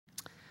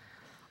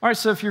All right,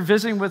 so if you're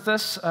visiting with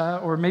us,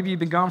 or maybe you've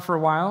been gone for a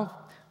while,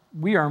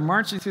 we are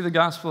marching through the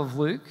Gospel of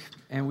Luke,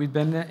 and we've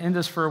been in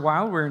this for a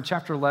while. We're in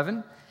chapter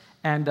 11,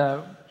 and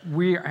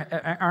we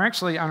are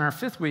actually on our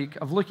fifth week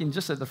of looking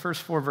just at the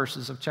first 4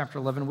 verses of chapter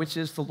 11, which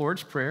is the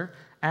Lord's Prayer,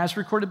 as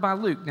recorded by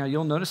Luke. Now,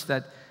 you'll notice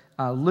that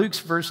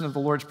Luke's version of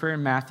the Lord's Prayer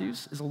in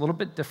Matthew's is a little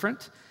bit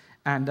different,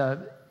 and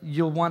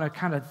you'll want to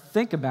kind of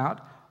think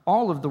about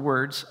all of the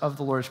words of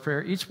the Lord's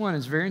Prayer. Each one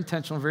is very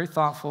intentional, very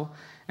thoughtful.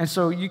 And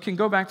so you can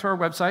go back to our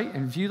website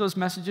and view those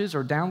messages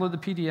or download the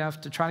PDF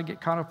to try to get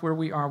caught up where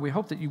we are. We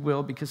hope that you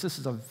will, because this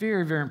is a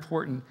very, very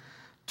important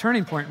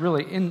turning point,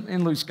 really,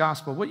 in Luke's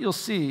gospel. What you'll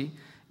see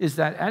is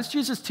that as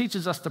Jesus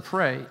teaches us to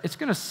pray, it's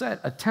going to set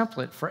a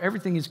template for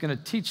everything he's going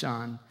to teach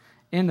on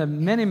in the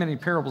many, many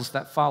parables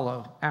that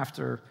follow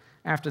after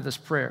this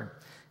prayer.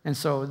 And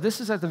so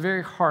this is at the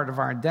very heart of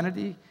our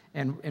identity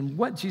and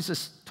what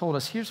Jesus told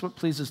us. Here's what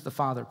pleases the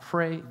Father: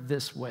 pray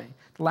this way.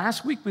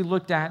 Last week we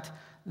looked at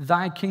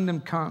thy kingdom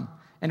come,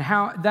 and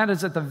how that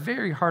is at the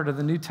very heart of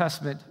the New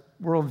Testament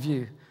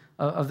worldview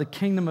of the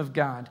kingdom of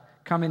God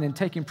coming and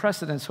taking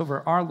precedence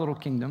over our little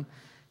kingdom,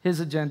 his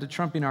agenda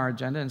trumping our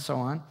agenda, and so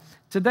on.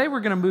 Today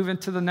we're going to move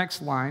into the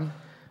next line,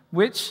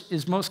 which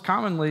is most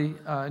commonly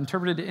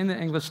interpreted in the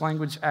English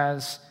language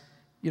as,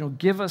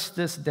 give us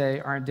this day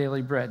our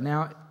daily bread.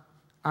 Now,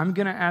 I'm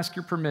going to ask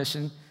your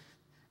permission,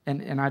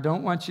 and I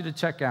don't want you to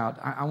check out.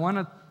 I want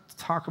to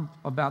talk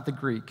about the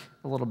Greek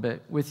a little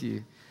bit with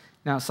you.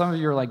 Now, some of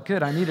you are like,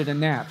 good, I needed a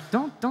nap.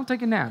 Don't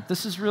take a nap.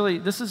 This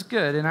is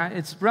good, and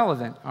it's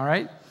relevant, all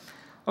right?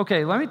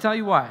 Okay, let me tell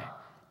you why.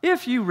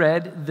 If you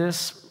read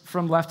this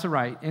from left to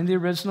right in the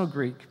original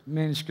Greek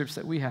manuscripts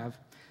that we have,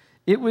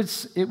 it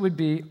would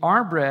be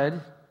our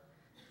bread,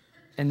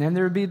 and then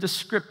there would be a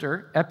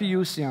descriptor,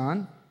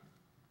 epiousion,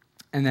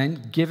 and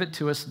then give it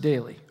to us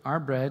daily.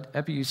 Our bread,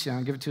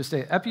 epiousion, give it to us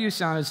daily.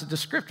 Epiousion is a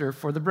descriptor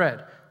for the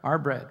bread, our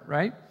bread,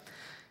 right?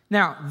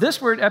 Now, this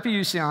word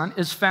epiousion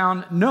is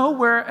found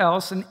nowhere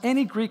else in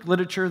any Greek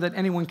literature that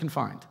anyone can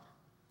find.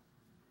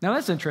 Now,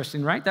 that's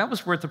interesting, right? That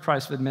was worth the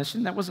price of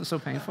admission. That wasn't so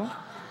painful.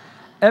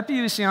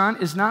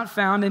 Epiousion is not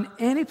found in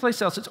any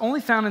place else. It's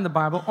only found in the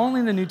Bible, only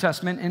in the New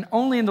Testament, and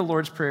only in the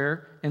Lord's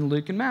Prayer in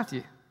Luke and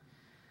Matthew.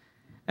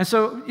 And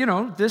so,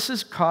 this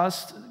has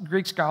caused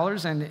Greek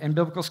scholars and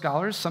biblical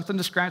scholars something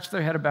to scratch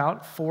their head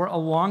about for a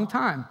long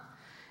time.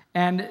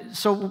 And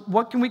so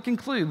what can we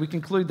conclude? We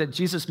conclude that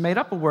Jesus made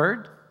up a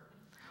word,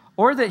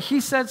 or that he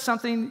said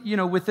something,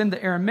 within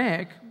the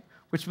Aramaic,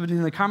 which would be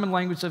the common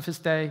language of his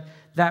day,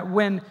 that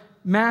when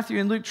Matthew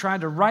and Luke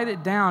tried to write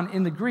it down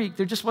in the Greek,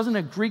 there just wasn't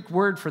a Greek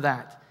word for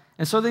that.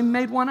 And so they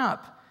made one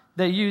up.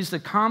 They used the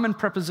common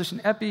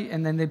preposition epi,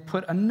 and then they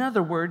put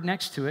another word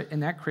next to it,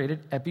 and that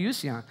created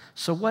epiousion.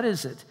 So what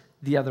is it,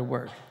 the other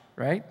word,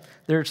 right?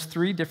 There's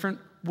 3 different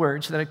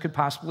words that it could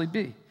possibly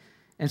be.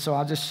 And so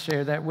I'll just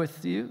share that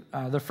with you.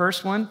 The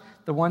first one,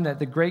 the one that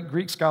the great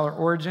Greek scholar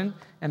Origen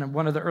and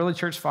one of the early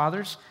church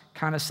fathers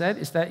kind of said,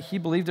 is that he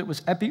believed it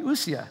was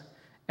epiousia,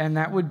 and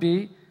that would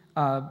be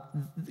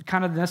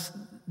kind of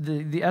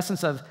the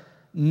essence of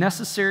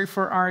necessary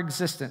for our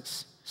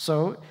existence.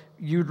 So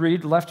you'd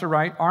read left to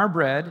right, our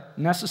bread,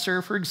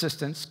 necessary for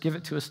existence, give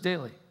it to us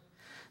daily.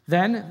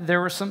 Then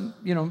there were some,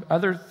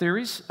 other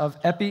theories of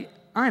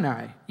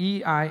epi-einai,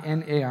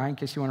 E-I-N-A-I, in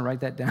case you want to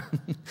write that down.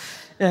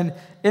 and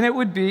it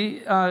would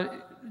be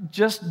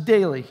just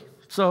daily.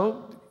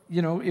 So,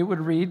 it would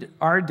read,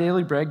 our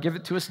daily bread, give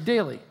it to us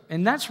daily.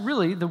 And that's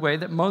really the way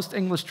that most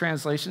English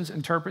translations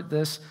interpret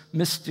this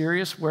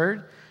mysterious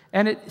word.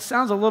 And it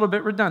sounds a little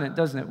bit redundant,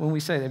 doesn't it, when we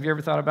say that? Have you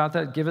ever thought about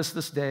that? Give us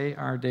this day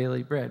our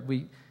daily bread.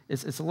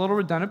 It's a little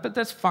redundant, but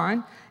that's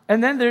fine.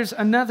 And then there's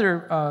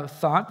another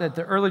thought that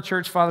the early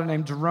church father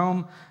named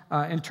Jerome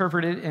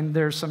interpreted, and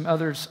there's some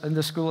others in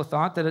this school of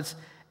thought, that it's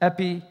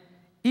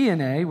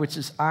epi-ienai, which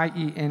is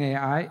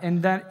I-E-N-A-I,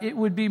 and that it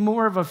would be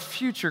more of a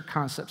future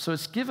concept. So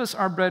it's give us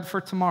our bread for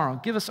tomorrow.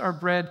 Give us our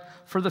bread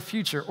for the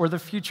future, or the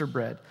future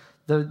bread,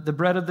 the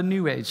bread of the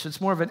new age. So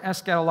it's more of an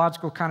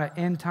eschatological kind of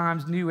end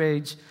times, new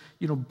age,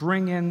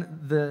 bring in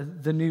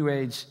the new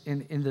age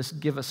in this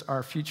give us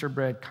our future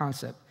bread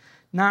concept.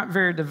 Not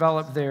very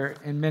developed there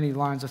in many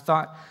lines of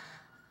thought.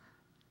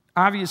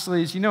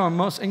 Obviously, as you know, in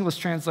most English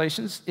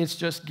translations, it's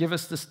just give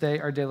us this day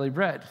our daily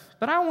bread.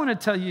 But I want to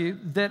tell you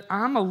that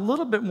I'm a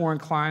little bit more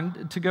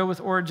inclined to go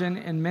with Origen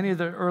and many of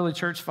the early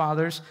church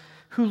fathers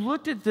who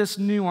looked at this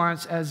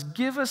nuance as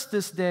give us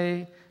this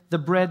day the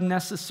bread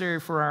necessary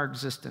for our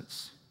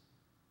existence.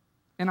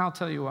 And I'll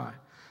tell you why.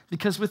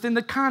 Because within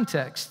the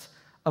context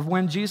of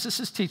when Jesus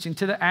is teaching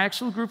to the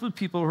actual group of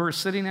people who are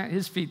sitting at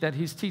his feet that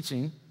he's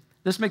teaching,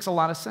 this makes a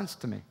lot of sense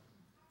to me.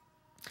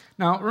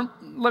 Now,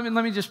 let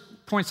me just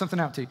point something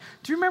out to you.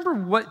 Do you remember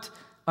what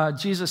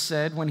Jesus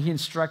said when he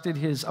instructed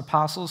his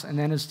apostles and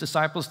then his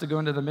disciples to go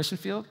into the mission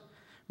field?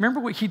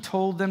 Remember what he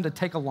told them to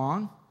take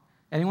along?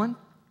 Anyone?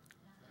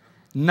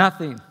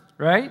 Nothing,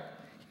 right?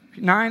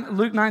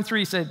 Luke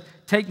 9:3 said,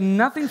 take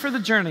nothing for the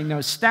journey,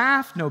 no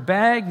staff, no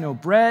bag, no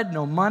bread,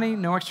 no money,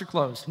 no extra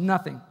clothes,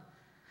 nothing.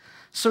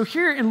 So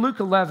here in Luke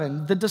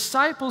 11, the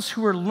disciples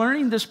who are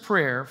learning this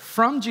prayer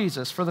from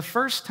Jesus for the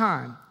first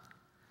time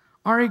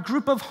are a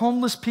group of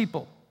homeless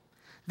people.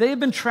 They have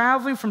been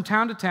traveling from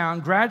town to town,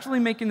 gradually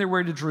making their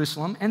way to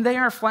Jerusalem, and they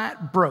are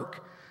flat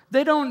broke.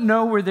 They don't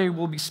know where they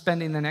will be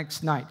spending the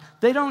next night.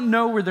 They don't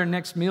know where their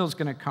next meal is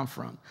going to come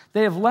from.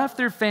 They have left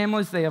their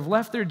families, they have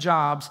left their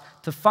jobs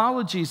to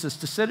follow Jesus,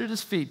 to sit at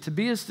his feet, to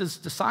be his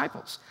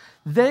disciples.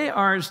 They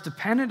are as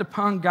dependent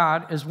upon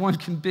God as one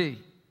can be.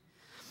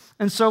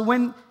 And so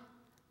when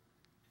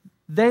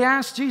they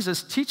ask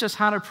Jesus, teach us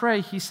how to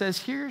pray, he says,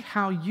 here's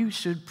how you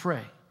should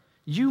pray.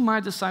 You, my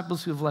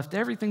disciples who have left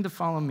everything to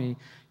follow me,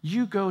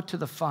 you go to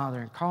the Father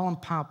and call him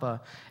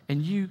Papa,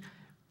 and you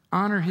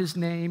honor his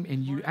name,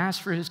 and you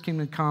ask for his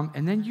kingdom to come,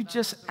 and then you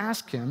just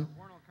ask him,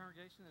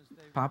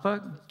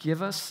 Papa,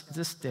 give us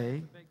this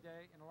day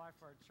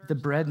the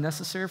bread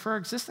necessary for our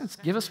existence.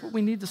 Give us what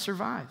we need to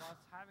survive.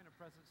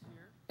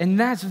 And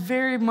that's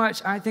very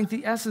much, I think,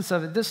 the essence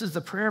of it. This is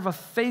the prayer of a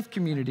faith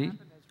community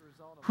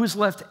who's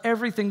left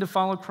everything to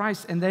follow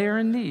Christ, and they are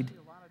in need.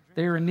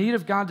 They are in need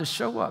of God to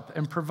show up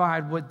and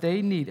provide what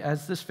they need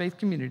as this faith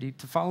community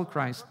to follow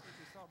Christ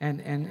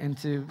and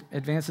to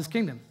advance his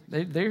kingdom.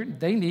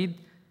 They need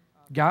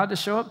God to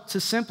show up to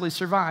simply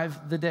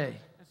survive the day.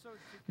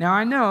 Now,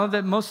 I know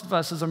that most of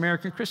us as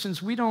American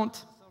Christians, we don't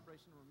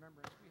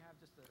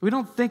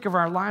think of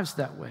our lives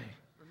that way.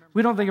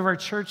 We don't think of our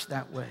church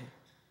that way.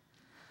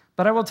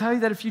 But I will tell you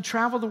that if you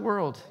travel the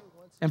world,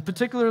 and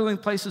particularly in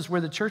places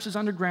where the church is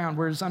underground,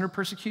 where it's under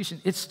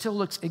persecution, it still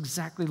looks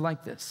exactly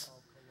like this.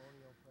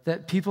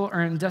 That people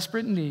are in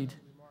desperate need,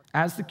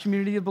 as the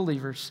community of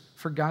believers,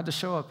 for God to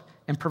show up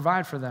and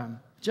provide for them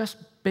just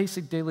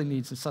basic daily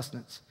needs and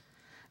sustenance.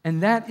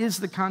 And that is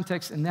the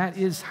context, and that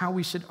is how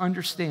we should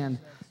understand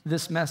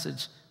this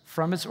message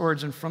from its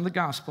origin, from the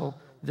gospel.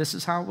 This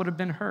is how it would have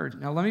been heard.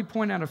 Now, let me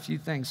point out a few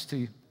things to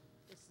you.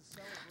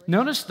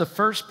 Notice the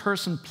first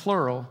person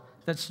plural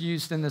that's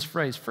used in this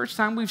phrase. First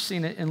time we've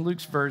seen it in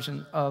Luke's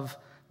version of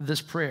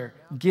this prayer.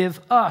 Give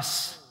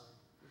us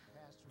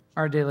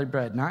our daily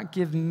bread, not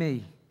give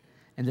me.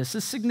 And this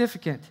is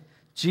significant.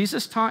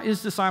 Jesus taught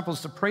his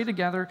disciples to pray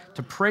together,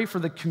 to pray for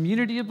the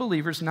community of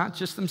believers, not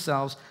just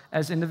themselves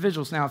as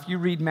individuals. Now, if you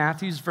read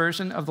Matthew's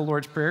version of the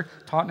Lord's Prayer,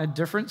 taught in a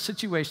different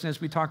situation as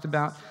we talked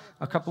about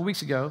a couple of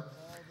weeks ago,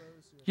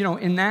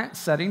 in that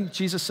setting,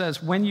 Jesus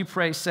says, when you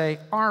pray, say,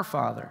 Our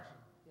Father.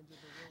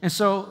 And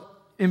so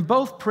in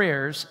both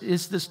prayers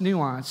is this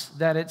nuance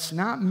that it's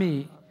not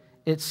me,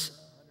 it's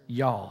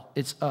y'all,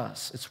 it's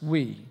us, it's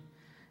we.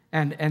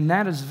 And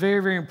that is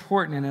very, very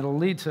important, and it'll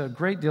lead to a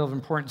great deal of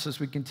importance as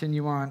we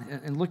continue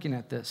on in looking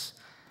at this.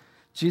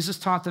 Jesus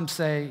taught them to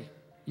say,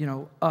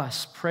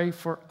 us, pray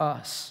for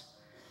us.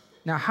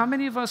 Now, how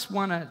many of us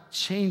want to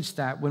change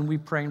that when we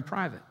pray in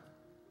private?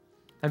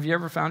 Have you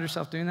ever found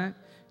yourself doing that?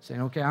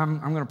 Saying, okay,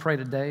 I'm going to pray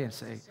today and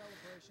say,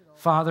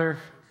 Father,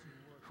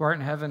 who art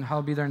in heaven,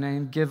 hallowed be thy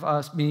name. Give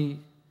us,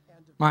 me,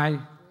 my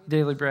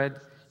daily bread.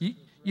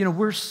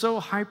 We're so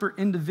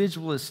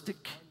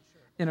hyper-individualistic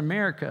in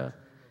America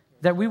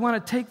that we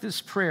want to take this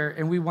prayer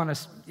and we want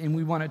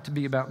it to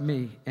be about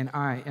me and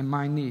I and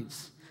my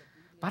needs.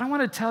 But I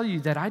want to tell you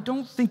that I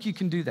don't think you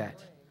can do that.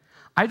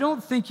 I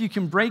don't think you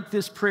can break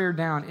this prayer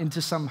down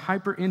into some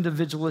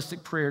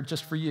hyper-individualistic prayer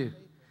just for you.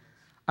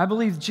 I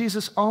believe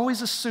Jesus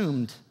always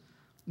assumed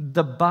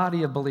the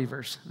body of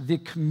believers, the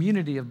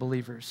community of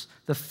believers,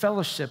 the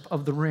fellowship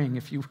of the ring,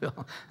 if you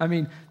will. I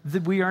mean,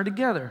 we are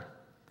together.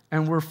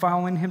 And we're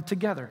following him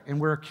together,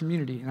 and we're a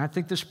community. And I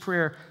think this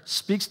prayer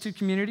speaks to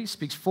community,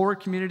 speaks for a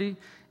community,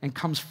 and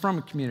comes from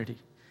a community.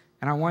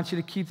 And I want you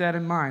to keep that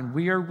in mind.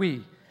 We are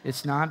we.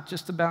 It's not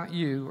just about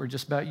you or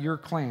just about your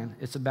clan.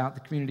 It's about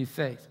the community of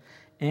faith.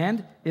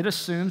 And it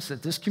assumes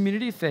that this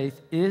community of faith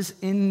is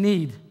in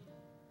need,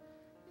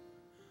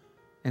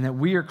 and that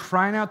we are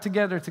crying out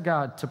together to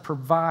God to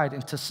provide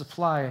and to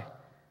supply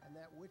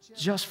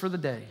just for the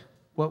day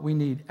what we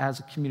need as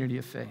a community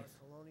of faith.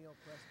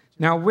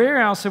 Now, where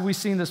else have we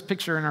seen this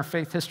picture in our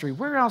faith history?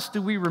 Where else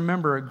do we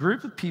remember a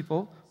group of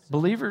people,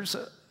 believers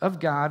of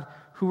God,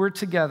 who were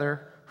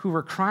together, who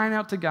were crying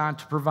out to God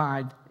to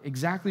provide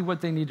exactly what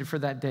they needed for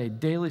that day,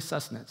 daily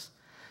sustenance?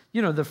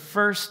 The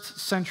first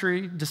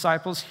century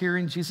disciples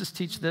hearing Jesus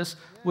teach this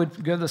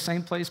would go to the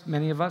same place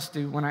many of us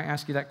do when I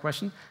ask you that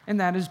question, and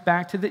that is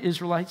back to the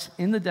Israelites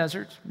in the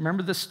desert.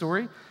 Remember this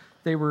story?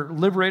 They were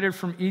liberated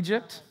from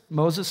Egypt.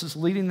 Moses is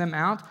leading them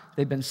out.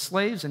 They've been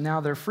slaves, and now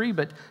they're free,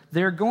 but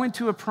they're going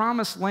to a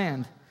promised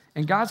land,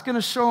 and God's going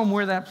to show them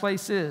where that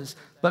place is.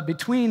 But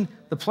between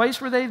the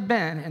place where they've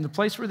been and the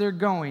place where they're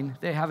going,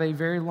 they have a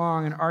very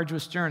long and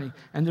arduous journey,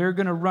 and they're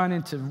going to run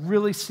into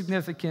really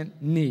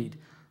significant need.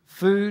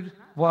 Food,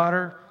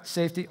 water,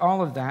 safety,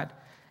 all of that.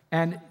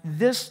 And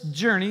this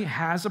journey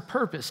has a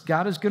purpose.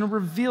 God is going to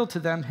reveal to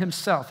them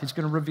himself. He's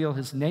going to reveal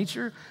his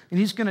nature, and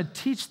he's going to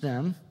teach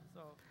them,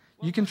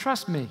 you can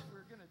trust me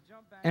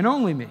and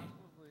only me.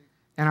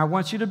 And I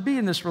want you to be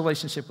in this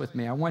relationship with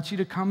me. I want you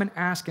to come and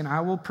ask, and I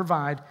will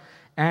provide.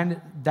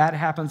 And that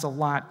happens a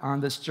lot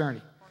on this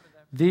journey.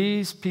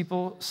 These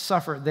people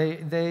suffer.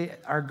 They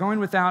are going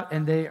without,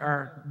 and they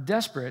are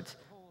desperate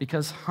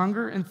because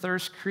hunger and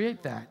thirst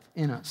create that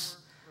in us.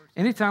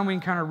 Anytime we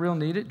encounter real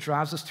need, it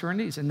drives us to our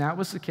knees. And that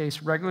was the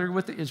case regularly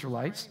with the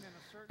Israelites.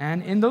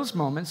 And in those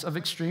moments of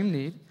extreme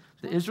need,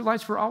 the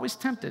Israelites were always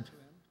tempted.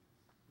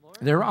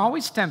 They were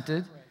always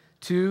tempted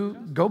to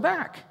go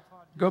back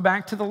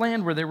to the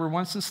land where they were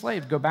once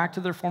enslaved, go back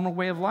to their former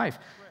way of life.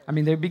 I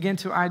mean, they begin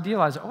to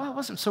idealize, it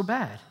wasn't so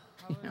bad.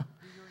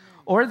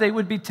 Or they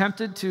would be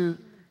tempted to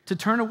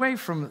turn away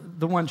from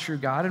the one true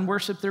God and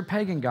worship their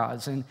pagan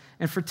gods and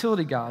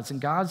fertility gods and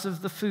gods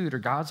of the food or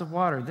gods of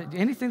water.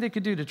 Anything they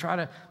could do to try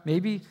to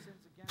maybe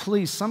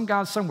please some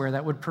god somewhere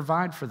that would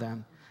provide for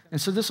them. And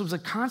so this was a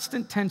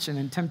constant tension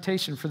and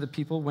temptation for the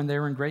people when they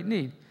were in great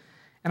need.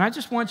 And I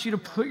just want you to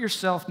put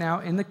yourself now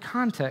in the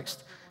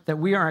context that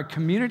we are a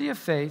community of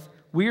faith.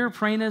 We are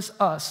praying as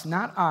us,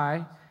 not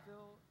I,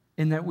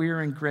 in that we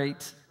are in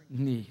great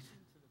need.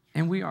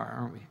 And we are,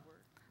 aren't we?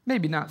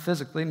 Maybe not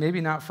physically,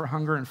 maybe not for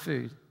hunger and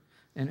food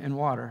and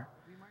water,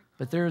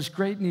 but there is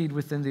great need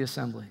within the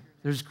assembly.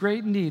 There's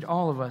great need,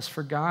 all of us,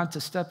 for God to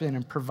step in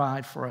and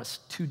provide for us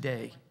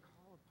today,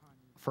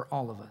 for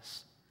all of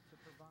us.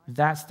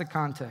 That's the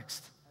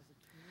context.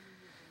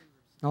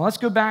 Now let's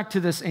go back to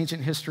this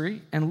ancient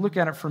history and look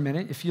at it for a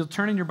minute. If you'll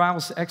turn in your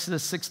Bibles to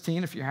Exodus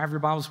 16, if you have your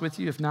Bibles with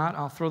you. If not,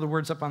 I'll throw the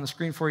words up on the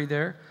screen for you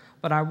there.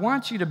 But I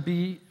want you to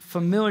be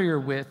familiar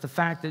with the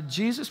fact that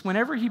Jesus,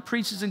 whenever he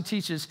preaches and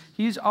teaches,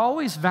 he's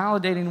always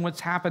validating what's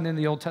happened in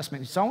the Old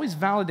Testament. He's always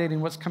validating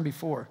what's come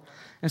before.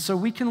 And so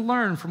we can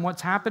learn from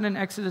what's happened in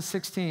Exodus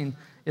 16.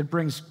 It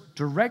brings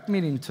direct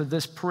meaning to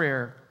this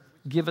prayer,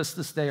 give us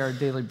this day our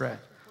daily bread.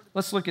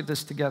 Let's look at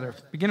this together,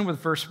 beginning with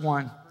verse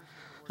 1.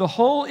 The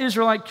whole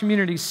Israelite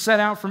community set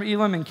out from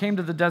Elim and came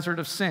to the desert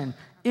of Sin.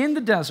 In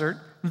the desert,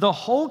 the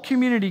whole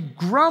community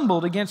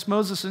grumbled against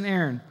Moses and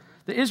Aaron.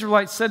 The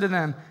Israelites said to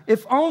them,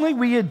 if only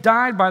we had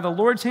died by the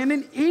Lord's hand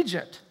in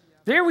Egypt.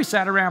 There we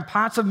sat around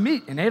pots of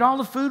meat and ate all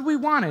the food we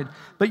wanted.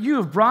 But you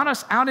have brought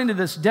us out into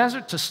this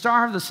desert to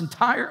starve this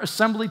entire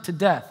assembly to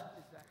death.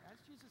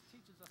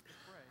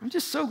 I'm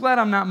just so glad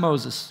I'm not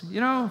Moses,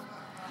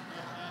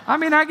 I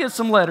mean, I get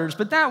some letters,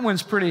 but that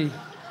one's pretty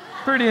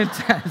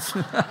intense.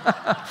 All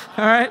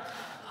right?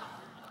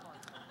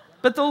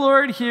 But the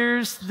Lord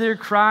hears their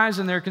cries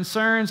and their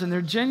concerns and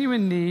their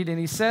genuine need, and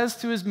he says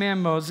to his man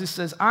Moses, he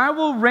says, I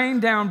will rain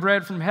down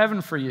bread from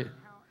heaven for you.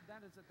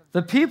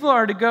 The people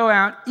are to go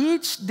out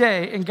each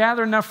day and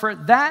gather enough for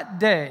that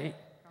day.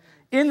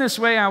 In this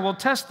way, I will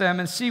test them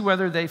and see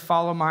whether they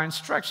follow my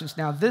instructions.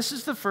 Now, this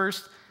is the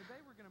first,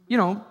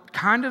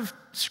 kind of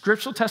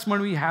scriptural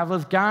testimony we have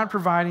of God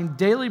providing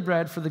daily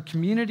bread for the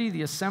community,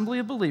 the assembly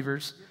of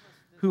believers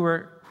who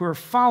are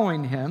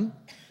following him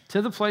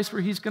to the place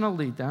where he's going to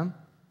lead them.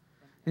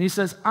 And he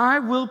says, I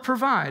will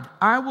provide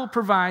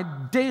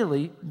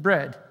daily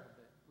bread.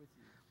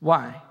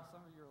 Why?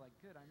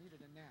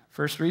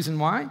 First reason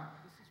why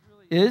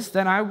is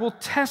that I will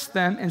test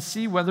them and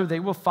see whether they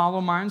will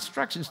follow my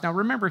instructions. Now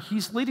remember,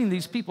 he's leading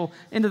these people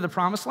into the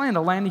promised land,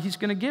 a land he's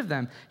going to give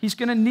them. He's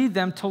going to need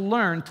them to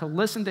learn to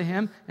listen to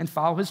him and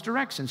follow his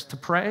directions, to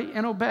pray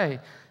and obey,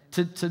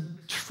 to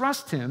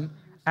trust him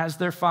as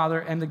their Father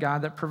and the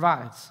God that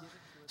provides.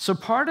 So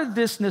part of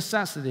this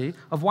necessity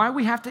of why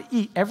we have to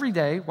eat every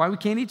day, why we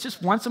can't eat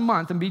just once a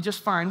month and be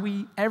just fine, we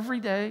eat every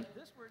day,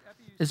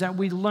 is that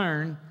we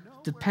learn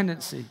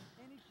dependency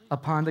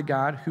upon the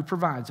God who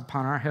provides,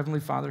 upon our Heavenly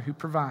Father who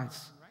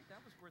provides.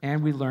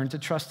 And we learn to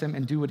trust him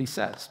and do what he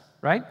says,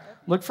 right?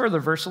 Look further,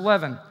 verse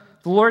 11.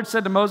 The Lord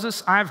said to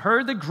Moses, I've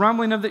heard the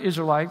grumbling of the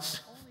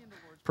Israelites,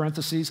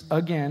 parentheses,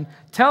 again,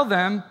 tell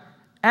them,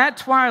 at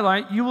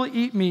twilight you will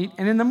eat meat,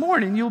 and in the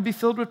morning you will be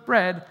filled with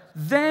bread.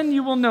 Then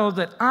you will know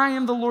that I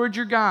am the Lord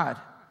your God.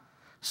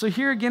 So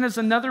here again is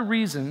another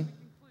reason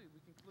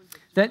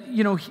that,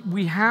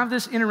 we have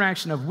this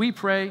interaction of we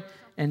pray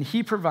and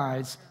he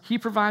provides. He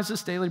provides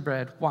us daily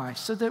bread. Why?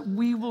 So that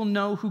we will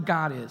know who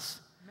God is.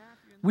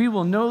 We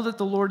will know that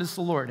the Lord is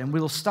the Lord, and we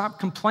will stop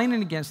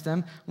complaining against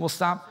him. We'll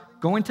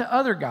stop going to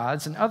other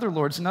gods and other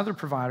lords and other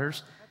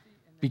providers.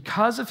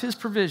 Because of his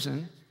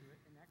provision,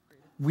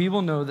 we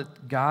will know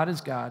that God is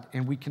God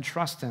and we can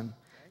trust him.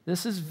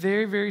 This is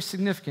very, very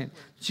significant.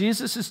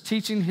 Jesus is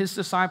teaching his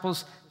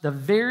disciples the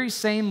very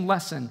same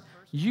lesson.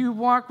 You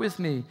walk with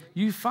me,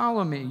 you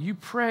follow me, you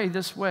pray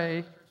this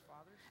way,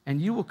 and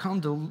you will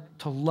come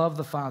to love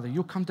the Father.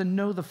 You'll come to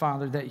know the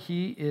Father, that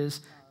he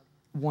is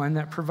one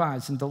that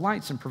provides and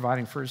delights in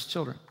providing for his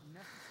children.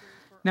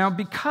 Now,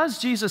 because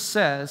Jesus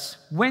says,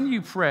 when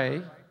you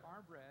pray,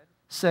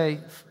 say,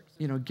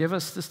 give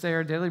us this day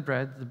our daily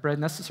bread, the bread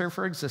necessary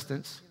for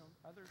existence.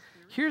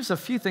 Here's a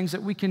few things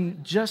that we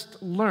can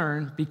just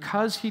learn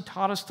because he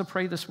taught us to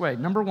pray this way.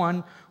 Number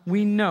one,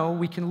 we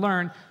can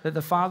learn that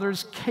the Father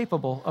is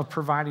capable of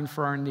providing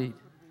for our need.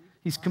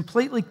 He's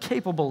completely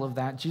capable of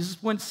that.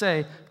 Jesus wouldn't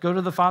say, go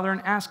to the Father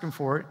and ask him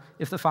for it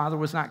if the Father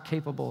was not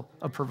capable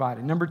of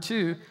providing. Number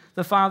two,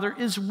 the Father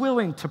is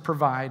willing to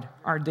provide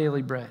our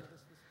daily bread.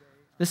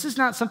 This is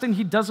not something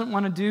he doesn't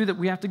want to do, that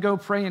we have to go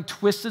pray and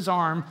twist his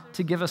arm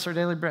to give us our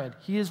daily bread.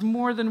 He is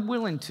more than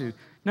willing to.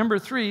 Number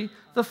 3,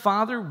 the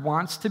Father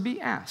wants to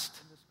be asked.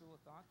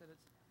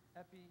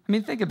 I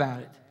mean, think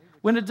about it.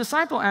 When a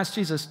disciple asked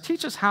Jesus,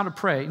 teach us how to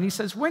pray, and he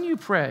says, when you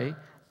pray,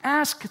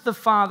 ask the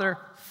Father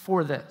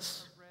for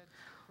this.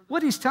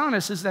 What he's telling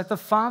us is that the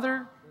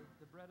Father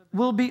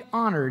will be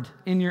honored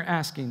in your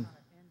asking.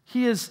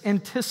 He is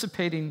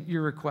anticipating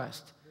your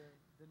request.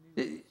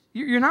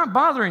 You're not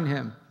bothering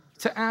him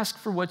to ask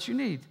for what you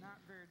need.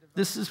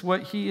 This is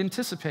what he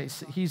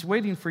anticipates. He's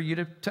waiting for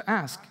you to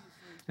ask.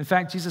 In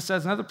fact, Jesus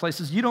says in other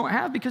places, you don't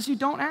have because you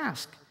don't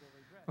ask.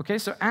 Okay,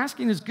 so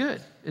asking is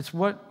good. It's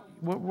what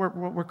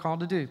we're called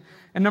to do.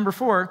 And number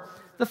 4,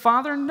 the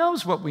Father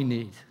knows what we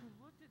need.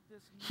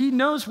 He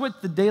knows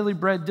what the daily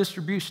bread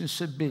distribution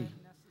should be.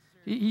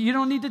 You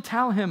don't need to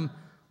tell him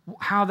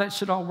how that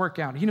should all work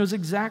out. He knows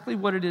exactly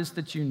what it is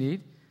that you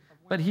need,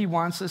 but he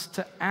wants us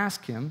to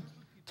ask him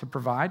to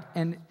provide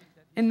and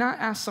not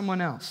ask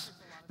someone else.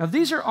 Now,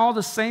 these are all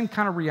the same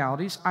kind of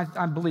realities.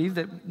 I believe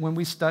that when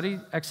we study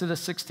Exodus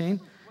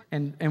 16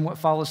 and what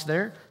follows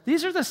there,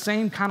 these are the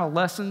same kind of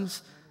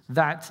lessons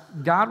that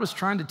God was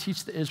trying to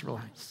teach the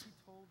Israelites.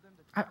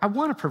 I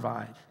want to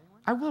provide.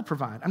 I will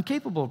provide. I'm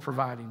capable of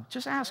providing.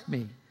 Just ask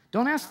me.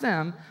 Don't ask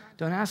them.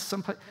 Don't ask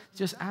somebody.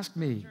 Just ask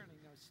me.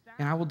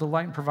 And I will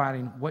delight in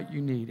providing what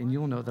you need, and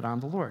you'll know that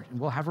I'm the Lord, and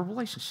we'll have a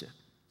relationship.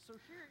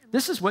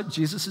 This is what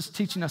Jesus is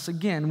teaching us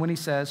again when he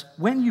says,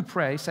 when you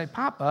pray, say,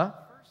 Papa,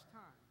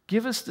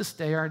 give us this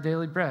day our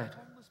daily bread.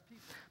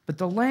 But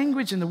the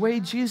language and the way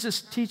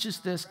Jesus teaches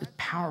this is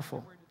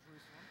powerful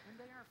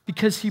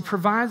because he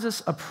provides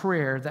us a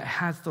prayer that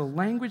has the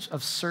language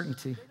of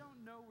certainty.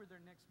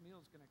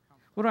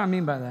 What do I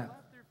mean by that?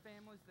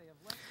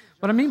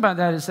 What I mean by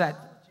that is that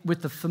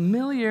with the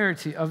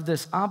familiarity of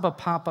this Abba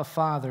Papa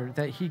Father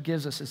that he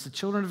gives us as the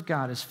children of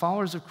God, as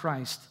followers of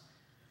Christ,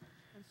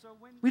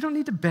 we don't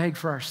need to beg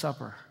for our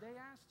supper.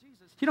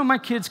 You know, my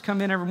kids come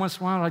in every once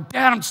in a while like,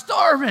 Dad, I'm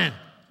starving.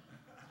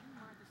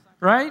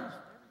 Right?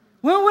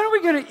 Well, when are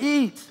we going to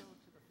eat?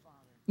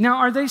 Now,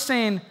 are they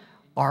saying,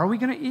 are we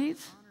going to eat?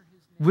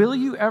 Will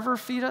you ever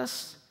feed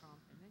us?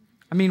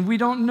 I mean, we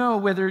don't know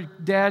whether,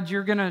 Dad,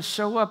 you're going to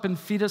show up and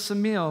feed us a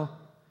meal.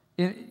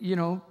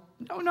 No,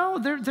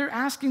 they're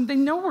asking. They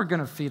know we're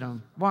going to feed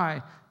them.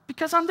 Why?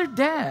 Because I'm their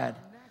dad.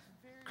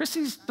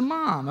 Chrissy's the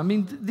mom. I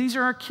mean, these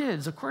are our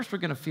kids. Of course we're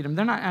going to feed them.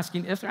 They're not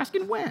asking if, they're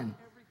asking when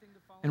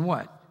and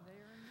what.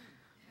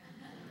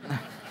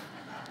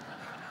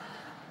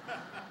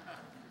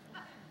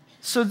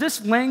 So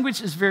this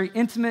language is very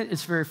intimate.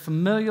 It's very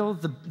familial.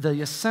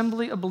 The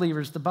assembly of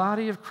believers, the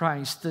body of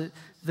Christ,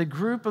 the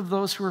group of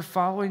those who are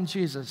following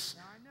Jesus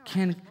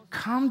can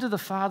come to the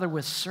Father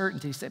with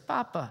certainty. Say,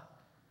 Papa,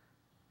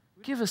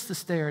 give us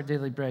this day our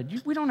daily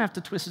bread. We don't have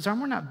to twist his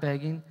arm. We're not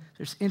begging.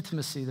 There's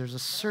intimacy. There's a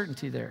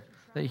certainty there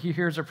that he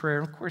hears our prayer.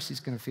 And of course, he's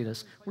going to feed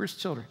us. We're his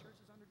children,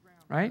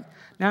 right?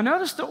 Now,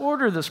 notice the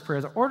order of this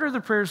prayer. The order of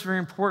the prayer is very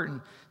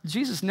important.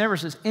 Jesus never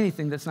says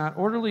anything that's not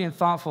orderly and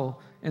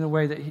thoughtful in a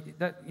way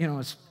that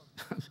is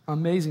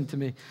amazing to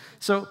me.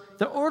 So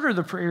the order of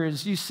the prayer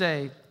is you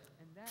say,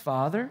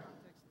 Father,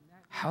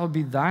 hallowed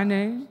be thy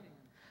name,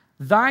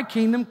 thy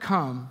kingdom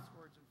come,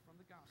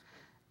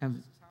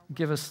 and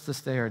give us this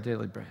day our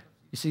daily bread.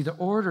 You see, the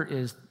order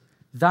is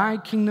thy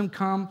kingdom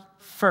come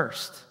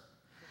first.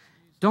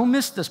 Don't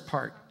miss this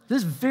part. This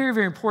is very,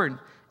 very important.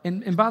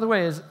 And by the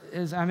way,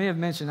 as I may have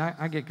mentioned,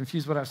 I get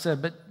confused what I've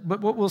said, but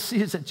what we'll see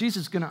is that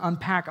Jesus is going to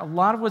unpack a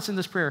lot of what's in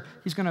this prayer.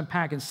 He's going to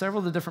unpack in several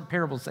of the different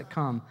parables that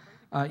come,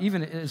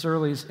 even as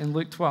early as in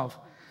Luke 12.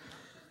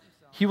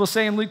 He will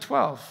say in Luke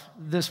 12,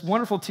 this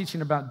wonderful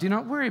teaching about do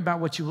not worry about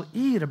what you will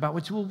eat, about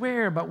what you will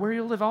wear, about where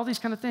you'll live, all these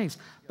kind of things.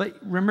 But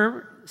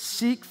remember,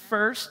 seek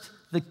first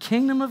the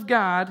kingdom of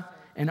God,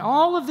 and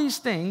all of these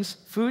things,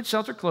 food,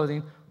 shelter,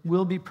 clothing,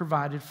 will be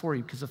provided for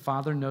you because the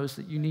Father knows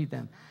that you need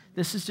them.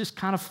 This is just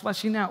kind of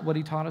fleshing out what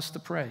he taught us to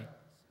pray.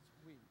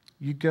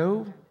 You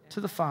go to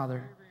the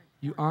Father,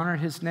 you honor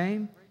his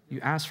name,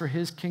 you ask for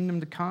his kingdom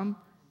to come,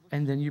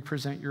 and then you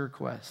present your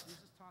request.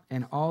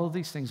 And all of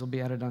these things will be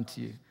added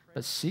unto you.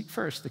 But seek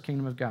first the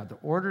kingdom of God. The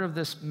order of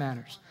this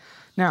matters.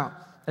 Now,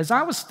 as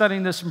I was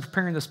studying this and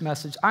preparing this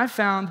message, I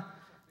found,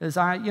 because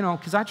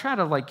I try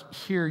to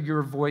hear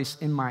your voice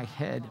in my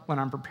head when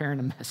I'm preparing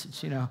a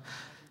message,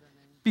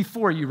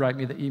 before you write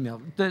me the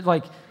email.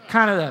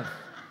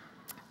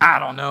 I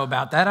don't know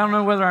about that. I don't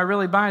know whether I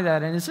really buy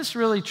that. And is this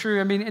really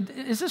true? I mean,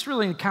 is this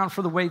really an account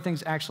for the way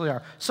things actually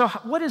are? So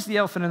what is the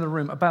elephant in the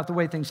room about the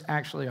way things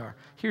actually are?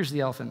 Here's the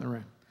elephant in the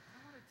room.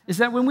 Is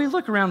that when we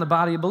look around the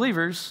body of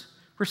believers,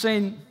 we're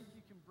saying,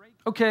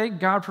 okay,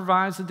 God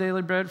provides the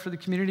daily bread for the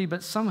community,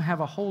 but some have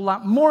a whole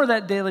lot more of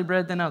that daily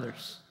bread than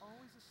others.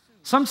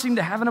 Some seem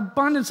to have an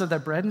abundance of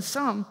that bread, and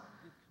some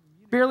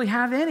barely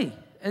have any,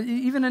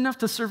 even enough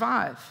to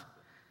survive.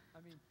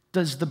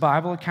 Does the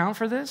Bible account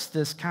for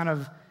this kind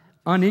of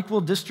unequal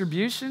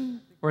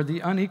distribution or the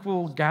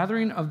unequal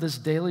gathering of this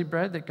daily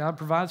bread that God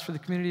provides for the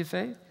community of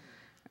faith?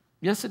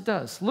 Yes, it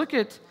does. Look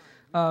at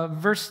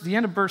the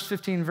end of verse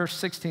 15, verse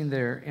 16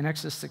 there in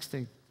Exodus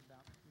 16.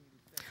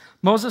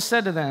 Moses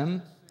said to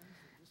them,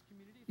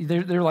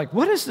 they're like,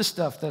 what is this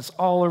stuff that's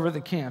all over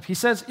the camp? He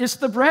says, it's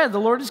the bread the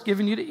Lord has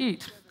given you to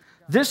eat.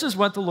 This is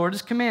what the Lord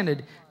has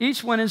commanded.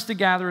 Each one is to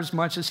gather as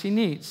much as he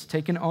needs.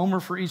 Take an omer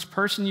for each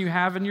person you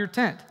have in your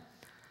tent.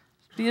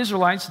 The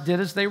Israelites did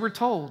as they were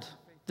told.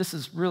 This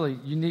is really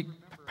unique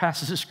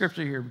passage of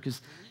scripture here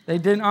because they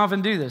didn't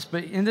often do this.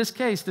 But in this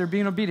case, they're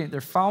being obedient. They're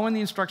following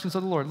the instructions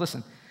of the Lord.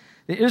 Listen,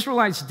 the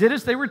Israelites did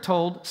as they were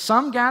told.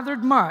 Some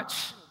gathered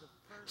much,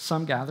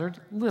 some gathered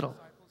little.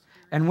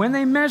 And when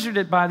they measured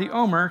it by the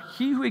omer,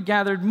 he who had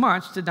gathered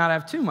much did not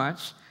have too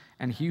much,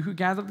 and he who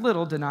gathered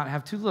little did not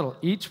have too little.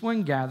 Each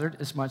one gathered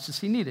as much as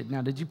he needed.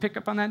 Now, did you pick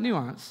up on that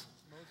nuance?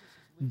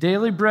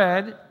 Daily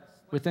bread,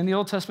 within the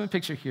Old Testament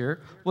picture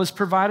here, was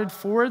provided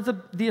for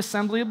the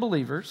assembly of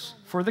believers,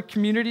 for the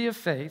community of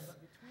faith,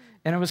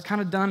 and it was kind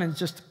of done and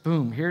just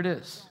boom, here it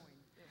is.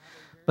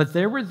 But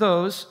there were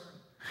those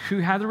who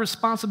had the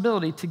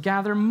responsibility to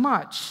gather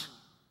much,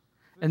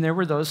 and there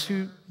were those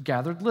who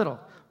gathered little.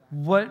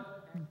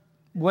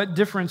 What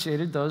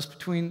differentiated those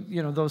between,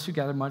 those who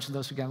gathered much and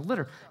those who gathered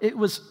little? It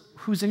was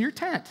who's in your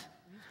tent.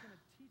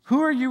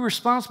 Who are you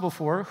responsible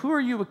for? Who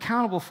are you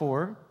accountable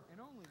for?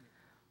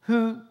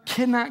 Who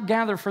cannot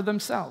gather for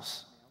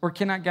themselves or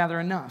cannot gather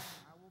enough.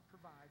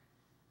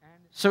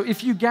 So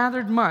if you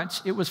gathered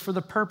much, it was for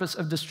the purpose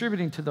of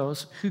distributing to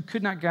those who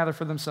could not gather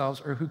for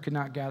themselves or who could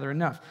not gather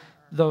enough.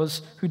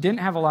 Those who didn't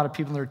have a lot of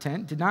people in their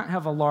tent, did not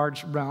have a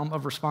large realm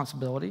of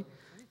responsibility,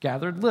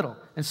 gathered little.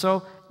 And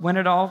so when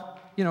it all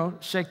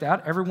shaked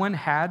out, everyone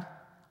had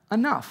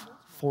enough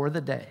for the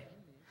day.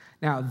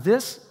 Now,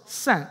 this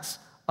sense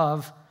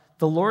of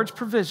the Lord's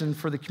provision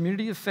for the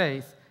community of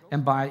faith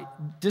and by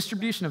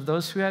distribution of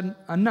those who had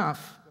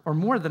enough or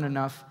more than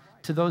enough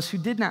to those who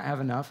did not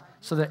have enough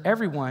so that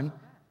everyone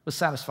was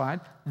satisfied,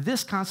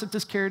 this concept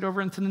is carried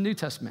over into the New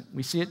Testament.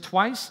 We see it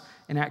twice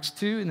in Acts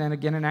 2 and then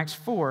again in Acts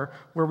 4,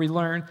 where we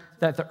learn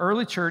that the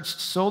early church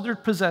sold their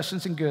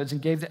possessions and goods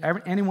and gave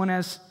to anyone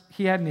as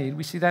he had need.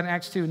 We see that in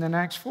Acts 2 and then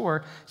Acts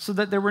 4, so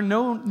that there were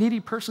no needy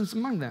persons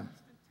among them.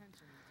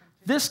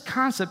 This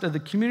concept of the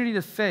community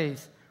of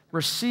faith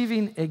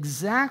receiving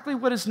exactly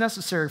what is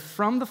necessary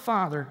from the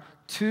Father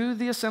to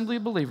the assembly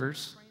of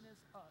believers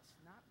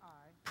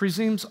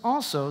presumes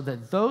also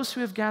that those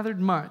who have gathered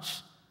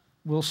much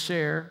will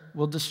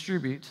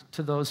distribute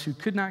to those who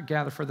could not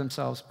gather for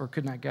themselves or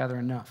could not gather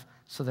enough,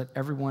 so that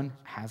everyone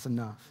has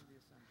enough.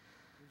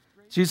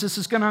 Jesus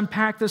is going to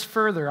unpack this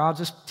further. I'll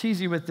just tease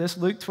you with this.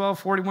 Luke 12,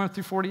 41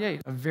 through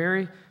 48, a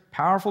very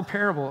powerful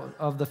parable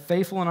of the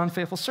faithful and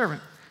unfaithful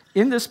servant.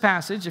 In this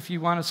passage, if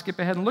you want to skip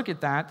ahead and look at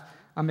that,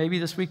 maybe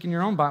this week in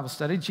your own Bible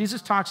study,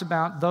 Jesus talks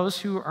about those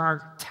who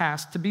are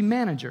tasked to be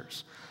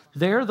managers.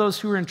 They are those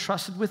who are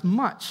entrusted with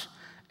much,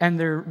 and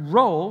their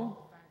role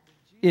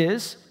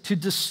is to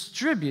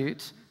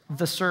distribute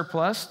the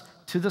surplus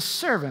to the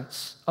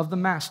servants of the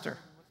master.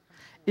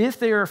 If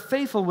they are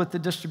faithful with the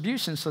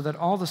distribution so that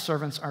all the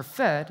servants are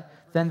fed,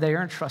 then they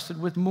are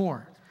entrusted with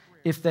more.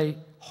 If they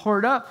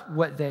hoard up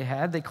what they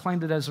had, they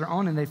claimed it as their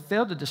own, and they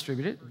failed to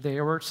distribute it,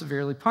 they were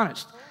severely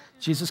punished.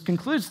 Jesus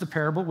concludes the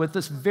parable with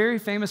this very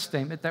famous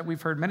statement that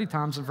we've heard many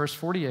times in verse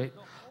 48.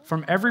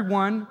 From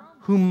everyone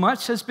whom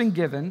much has been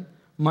given,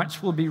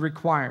 much will be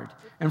required.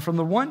 And from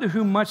the one to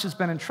whom much has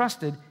been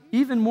entrusted,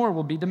 even more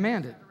will be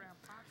demanded.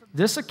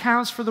 This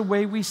accounts for the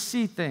way we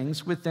see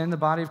things within the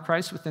body of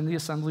Christ, within the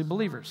assembly of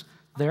believers.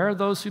 There are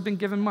those who've been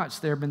given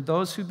much. There have been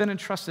those who've been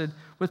entrusted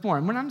with more.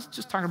 And we're not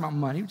just talking about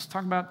money. We're just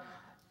talking about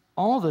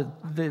all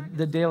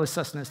the daily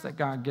sustenance that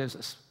God gives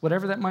us,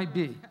 whatever that might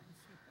be.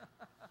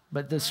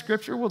 But the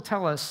Scripture will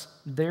tell us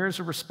there's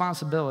a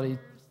responsibility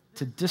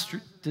to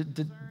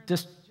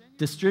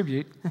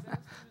distribute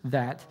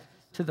that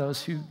to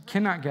those who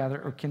cannot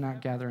gather or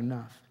cannot gather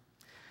enough.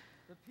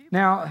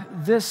 Now,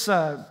 this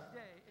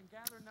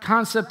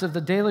concept of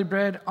the daily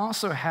bread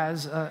also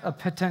has a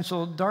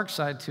potential dark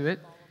side to it.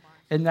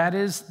 And that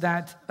is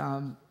that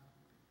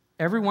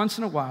every once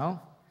in a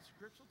while,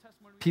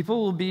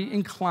 people will be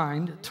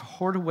inclined to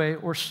hoard away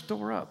or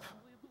store up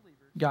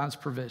God's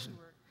provision.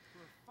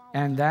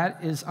 And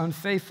that is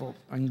unfaithful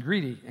and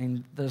greedy.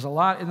 And there's a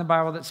lot in the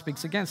Bible that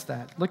speaks against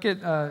that. Look at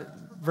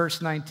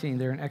verse 19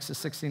 there in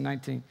Exodus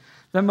 16:19.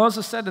 Then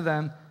Moses said to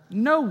them,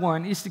 no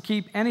one is to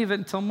keep any of it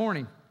until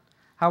morning.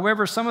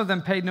 However, some of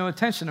them paid no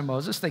attention to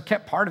Moses. They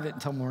kept part of it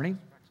until morning,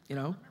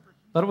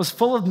 but it was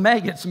full of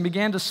maggots and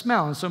began to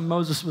smell, and so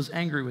Moses was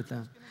angry with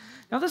them.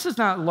 Now, this is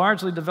not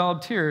largely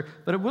developed here,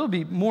 but it will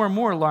be more and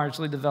more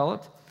largely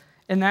developed,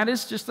 and that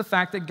is just the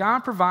fact that God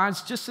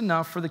provides just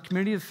enough for the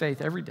community of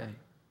faith every day.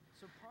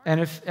 And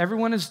if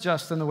everyone is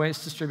just in the way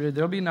it's distributed,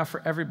 there'll be enough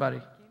for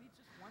everybody.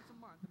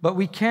 But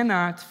we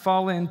cannot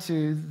fall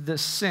into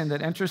this sin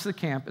that enters the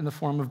camp in the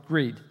form of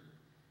greed.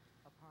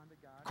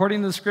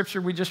 According to the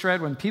scripture we just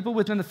read, when people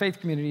within the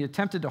faith community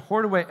attempted to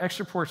hoard away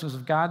extra portions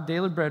of God's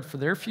daily bread for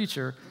their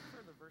future,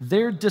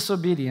 their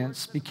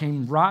disobedience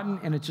became rotten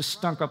and it just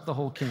stunk up the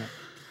whole camp.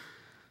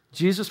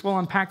 Jesus will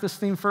unpack this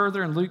theme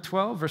further in Luke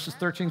 12, verses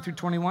 13 through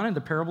 21, in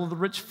the parable of the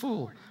rich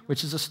fool,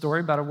 which is a story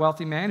about a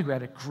wealthy man who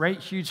had a great,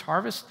 huge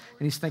harvest,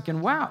 and he's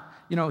thinking, wow,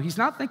 he's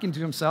not thinking to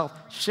himself,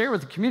 share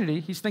with the community.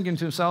 He's thinking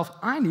to himself,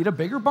 I need a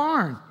bigger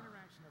barn.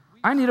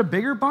 I need a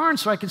bigger barn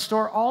so I can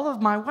store all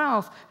of my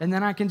wealth, and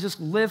then I can just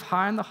live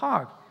high in the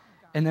hog.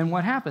 And then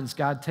what happens?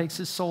 God takes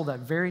his soul that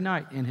very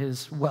night, and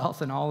his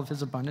wealth and all of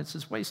his abundance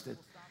is wasted.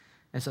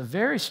 It's a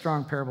very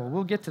strong parable.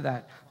 We'll get to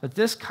that. But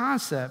this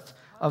concept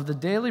of the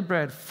daily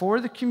bread for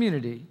the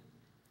community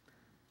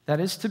that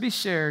is to be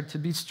shared, to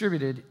be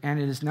distributed, and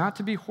it is not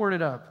to be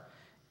hoarded up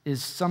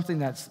is something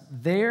that's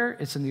there.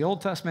 It's in the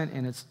Old Testament,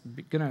 and it's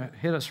going to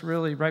hit us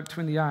really right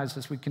between the eyes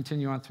as we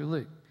continue on through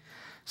Luke.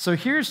 So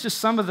here's just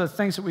some of the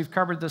things that we've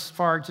covered this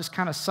far, just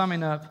kind of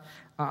summing up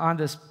on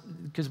this,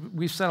 because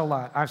we've said a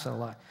lot. I've said a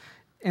lot.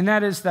 And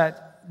that is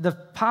that the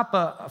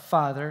Papa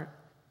Father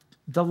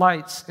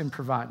delights in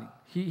providing.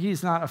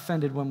 He's not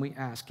offended when we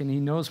ask, and he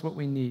knows what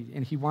we need,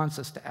 and he wants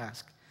us to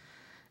ask.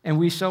 And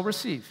we shall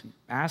receive.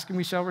 Ask and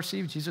we shall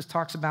receive. Jesus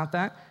talks about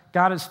that.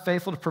 God is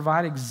faithful to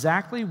provide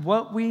exactly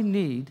what we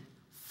need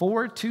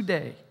for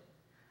today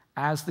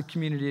as the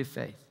community of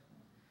faith.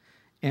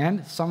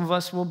 And some of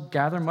us will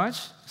gather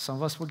much, some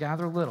of us will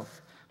gather little.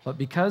 But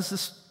because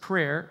this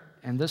prayer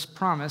and this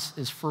promise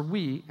is for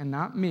we and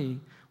not me,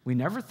 we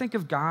never think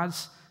of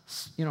God's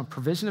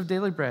provision of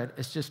daily bread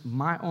as just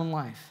my own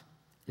life.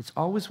 It's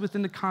always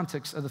within the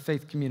context of the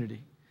faith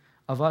community,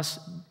 of us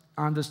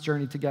on this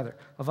journey together,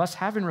 of us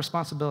having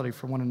responsibility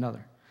for one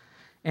another.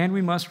 And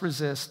we must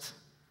resist,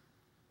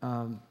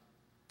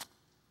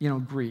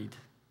 greed.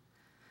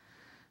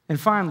 And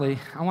finally,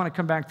 I want to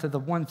come back to the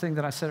one thing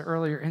that I said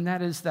earlier, and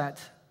that is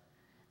that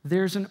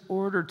there's an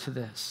order to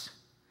this.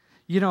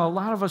 A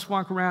lot of us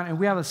walk around and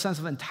we have a sense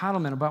of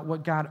entitlement about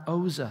what God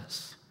owes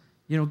us.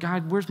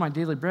 God, where's my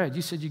daily bread?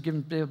 You said you give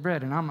me daily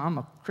bread, and I'm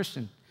a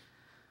Christian.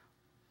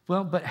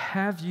 Well, but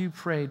have you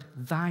prayed,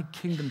 thy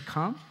kingdom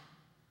come?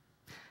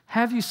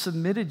 Have you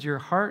submitted your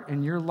heart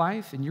and your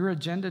life and your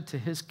agenda to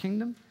his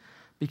kingdom?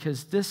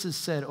 Because this is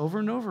said over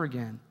and over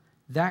again,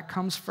 that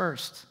comes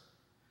first.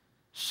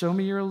 Show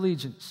me your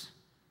allegiance.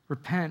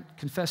 Repent,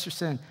 confess your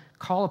sin.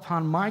 Call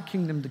upon my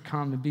kingdom to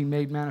come and be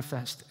made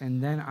manifest,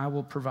 and then I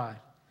will provide.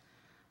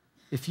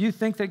 If you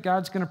think that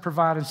God's going to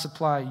provide and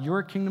supply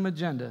your kingdom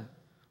agenda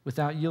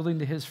without yielding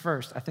to his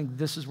first, I think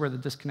this is where the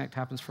disconnect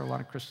happens for a lot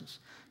of Christians.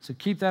 So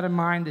keep that in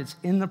mind. It's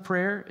in the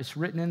prayer. It's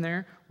written in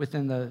there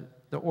within the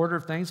order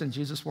of things, and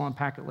Jesus will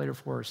unpack it later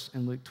for us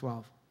in Luke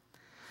 12.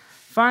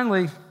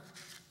 Finally,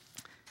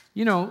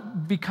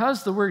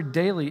 because the word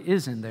daily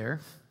is in there,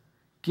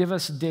 give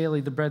us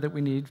daily the bread that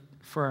we need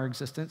for our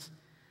existence,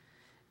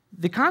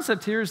 the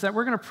concept here is that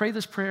we're going to pray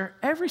this prayer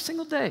every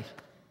single day,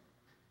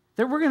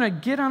 that we're going to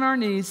get on our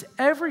knees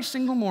every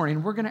single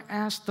morning. We're going to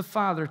ask the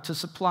Father to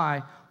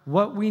supply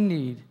what we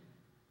need,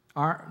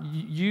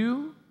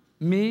 you,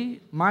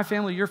 me, my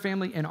family, your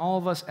family, and all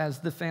of us as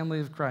the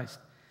family of Christ.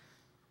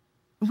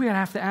 We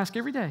have to ask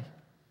every day.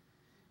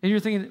 And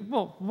you're thinking,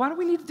 well, why do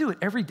we need to do it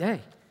every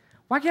day?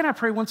 Why can't I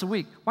pray once a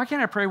week? Why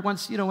can't I pray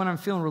once, when I'm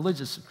feeling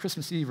religious,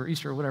 Christmas Eve or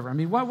Easter or whatever?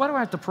 Why do I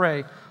have to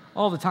pray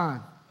all the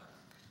time?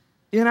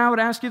 And I would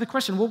ask you the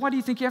question, well, why do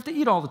you think you have to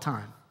eat all the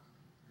time?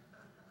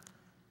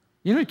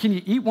 Can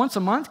you eat once a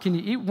month? Can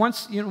you eat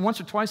once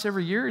or twice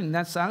every year and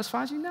that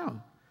satisfies you?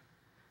 No.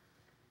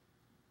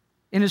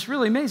 And it's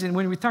really amazing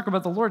when we talk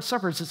about the Lord's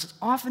Supper, it's as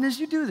often as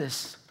you do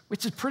this,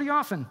 which is pretty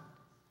often.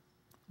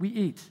 We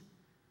eat,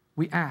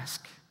 we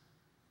ask,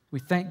 we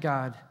thank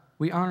God,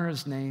 we honor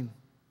his name,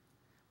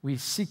 we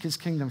seek his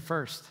kingdom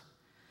first.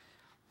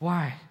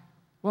 Why?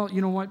 Well, you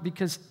know what?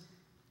 Because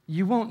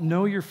you won't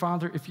know your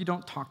Father if you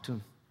don't talk to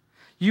him.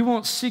 You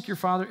won't seek your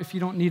Father if you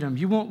don't need him.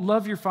 You won't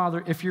love your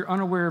Father if you're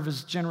unaware of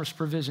his generous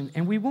provision.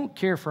 And we won't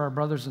care for our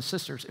brothers and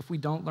sisters if we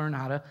don't learn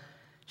how to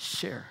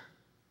share.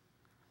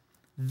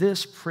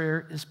 This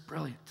prayer is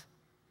brilliant.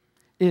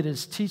 It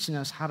is teaching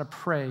us how to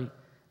pray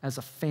as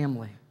a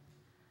family,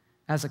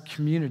 as a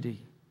community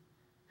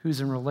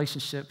who's in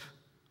relationship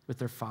with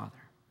their Father.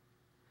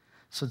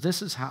 So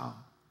this is how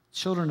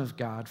children of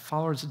God,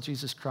 followers of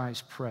Jesus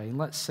Christ, pray. And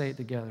let's say it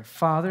together.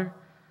 Father,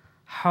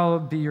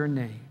 hallowed be your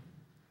name.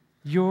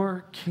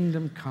 Your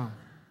kingdom come.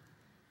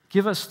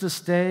 Give us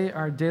this day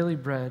our daily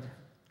bread.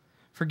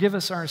 Forgive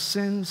us our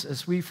sins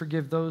as we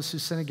forgive those who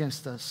sin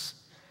against us.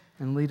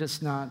 And lead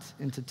us not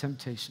into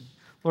temptation.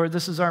 Lord,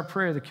 this is our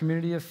prayer, the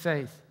community of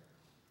faith.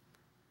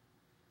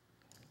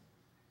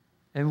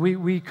 And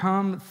we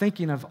come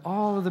thinking of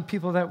all of the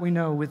people that we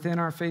know within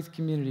our faith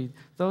community,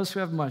 those who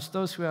have much,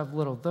 those who have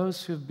little,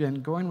 those who have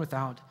been going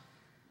without.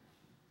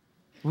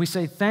 We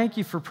say thank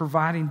you for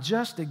providing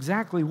just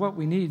exactly what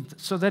we need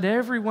so that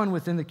everyone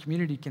within the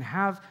community can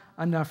have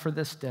enough for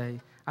this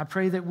day. I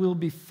pray that we'll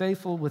be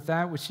faithful with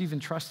that which you've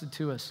entrusted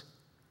to us.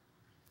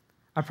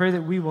 I pray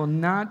that we will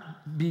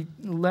not be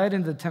led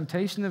into the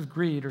temptation of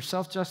greed or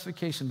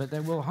self-justification, but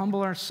that we'll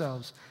humble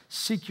ourselves,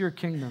 seek your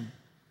kingdom,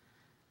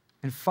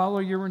 and follow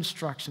your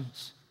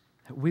instructions,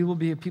 that we will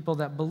be a people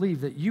that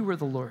believe that you are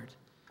the Lord.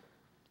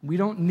 We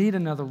don't need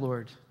another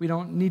Lord. We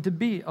don't need to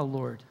be a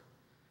Lord.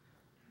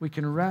 We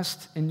can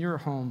rest in your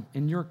home,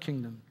 in your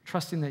kingdom,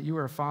 trusting that you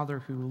are a Father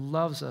who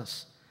loves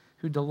us,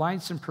 who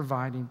delights in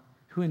providing,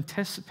 who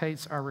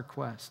anticipates our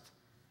request.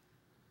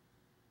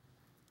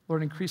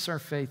 Lord, increase our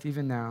faith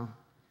even now.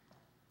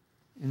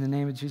 In the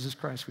name of Jesus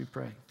Christ we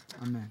pray.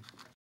 Amen.